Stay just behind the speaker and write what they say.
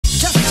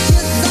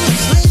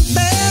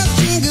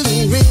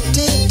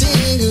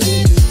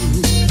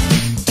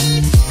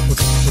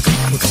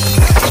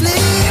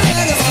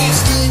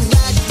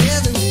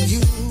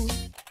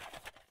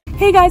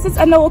Hey guys, it's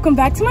Edna. Welcome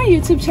back to my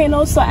YouTube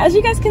channel. So as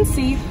you guys can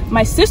see,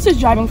 my sister's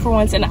driving for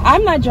once and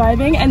I'm not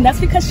driving, and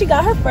that's because she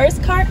got her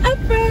first car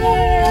ever.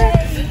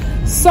 Yay.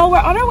 So we're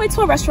on our way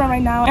to a restaurant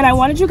right now and I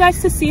wanted you guys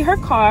to see her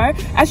car.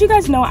 As you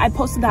guys know, I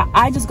posted that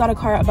I just got a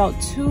car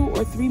about 2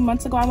 or 3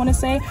 months ago, I want to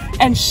say,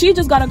 and she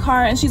just got a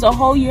car and she's a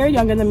whole year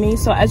younger than me.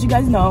 So as you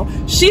guys know,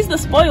 she's the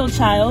spoiled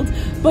child.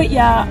 But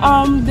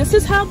yeah, this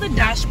is how the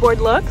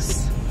dashboard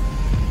looks.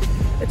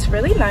 It's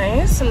really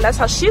nice, and that's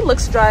how she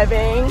looks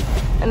driving,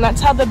 and that's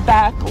how the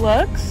back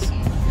looks.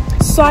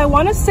 So I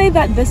want to say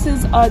that this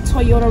is a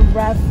Toyota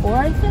RAV4,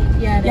 I think.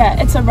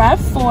 Yeah, it's a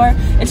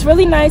RAV4. It's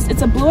really nice.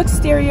 It's a blue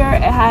exterior.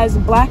 It has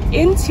black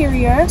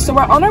interior. So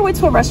we're on our way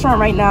to a restaurant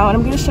right now, and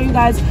I'm going to show you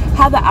guys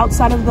how the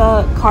outside of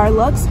the car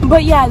looks.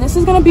 But yeah, this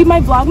is going to be my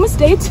Vlogmas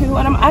day 2,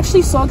 and I'm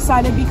actually so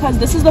excited because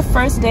this is the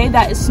first day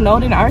that it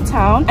snowed in our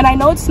town. And I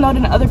know it snowed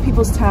in other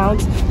people's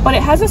towns, but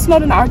it hasn't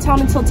snowed in our town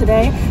until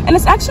today. And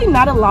it's actually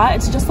not a lot.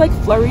 It's just like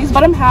flurries,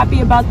 but I'm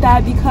happy about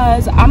that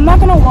because I'm not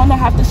going to want to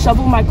have to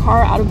shovel my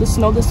car out of the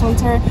snow this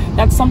winter.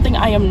 That's something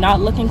I am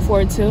not looking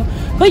forward to.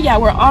 But yeah,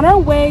 we're on our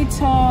way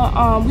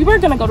to we were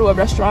gonna go to a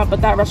restaurant,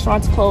 but that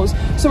restaurant's closed,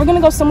 so we're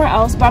gonna go somewhere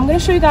else. But I'm gonna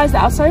show you guys the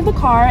outside of the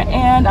car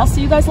and I'll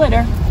see you guys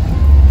later.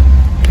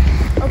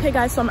 Okay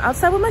guys, so I'm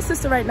outside with my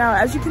sister right now.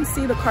 As you can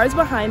see, the car is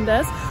behind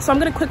us, so I'm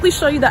gonna quickly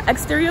show you the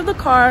exterior of the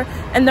car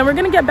and then we're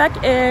gonna get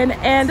back in.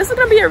 And this is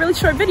gonna be a really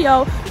short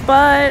video,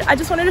 but I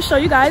just wanted to show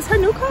you guys her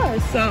new car.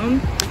 So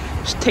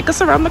just take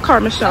us around the car,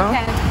 Michelle.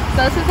 Okay,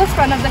 so this is the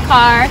front of the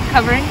car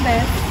covering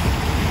this.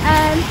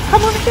 And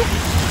come over here.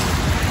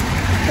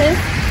 This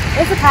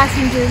is the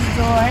passenger's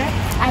door.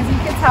 As you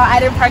can tell, I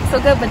didn't park so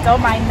good, but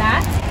don't mind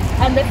that.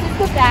 And this is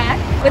the back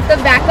with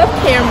the backup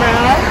camera.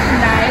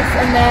 Nice.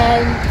 And then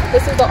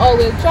this is the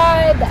all-wheel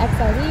drive, the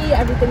XLE,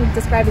 everything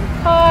describing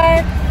the car.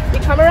 We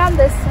come around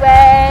this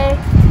way,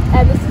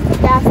 and this is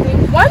the gas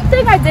station. One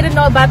thing I didn't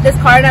know about this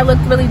car, and I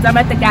looked really dumb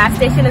at the gas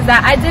station, is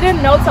that I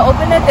didn't know to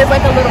open it, there's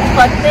like a little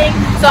plug thing.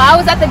 So I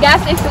was at the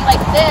gas station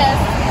like this,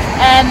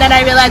 and then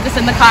I realized it's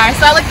in the car,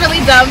 so I looked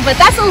really dumb, but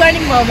that's a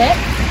learning moment.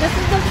 This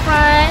is the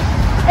front,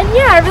 and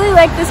yeah, I really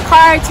like this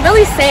car. It's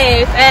really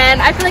safe,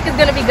 and I feel like it's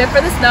gonna be good for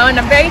the snow, and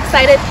I'm very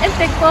excited and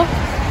thankful.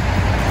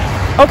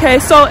 Okay,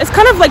 so it's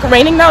kind of like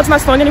raining now. It's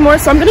not snowing anymore,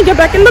 so I'm gonna get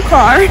back in the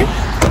car.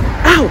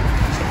 Ow!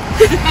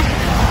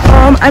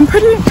 I'm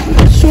pretty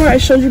sure I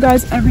showed you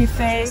guys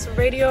everything. This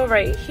radio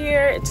right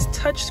here, it's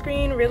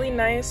touchscreen, really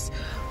nice.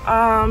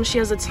 She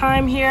has a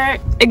time here,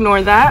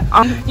 ignore that.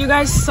 You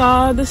guys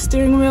saw the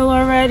steering wheel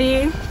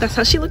already. That's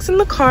how she looks in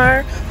the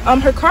car.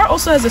 Her car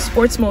also has a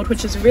sports mode,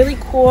 which is really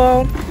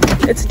cool.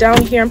 It's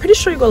down here. I'm pretty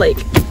sure you go like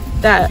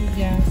that.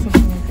 Yeah,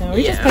 something like that. Or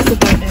you just press the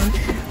button.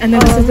 And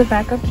then this is the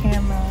backup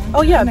camera.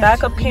 Oh yeah,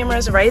 backup camera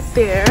is right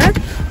there.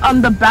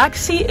 The back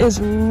seat is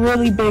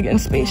really big and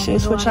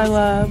spacious, which I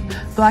love.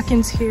 Black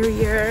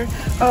interior.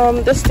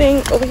 This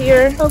thing over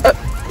here.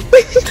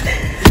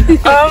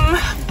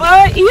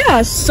 But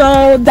yeah,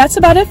 so that's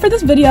about it for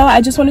this video. I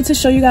just wanted to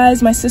show you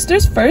guys my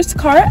sister's first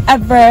car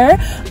ever.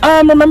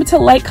 Remember to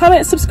like, comment,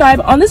 and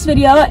subscribe on this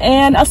video,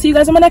 and I'll see you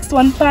guys on my next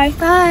one. Bye.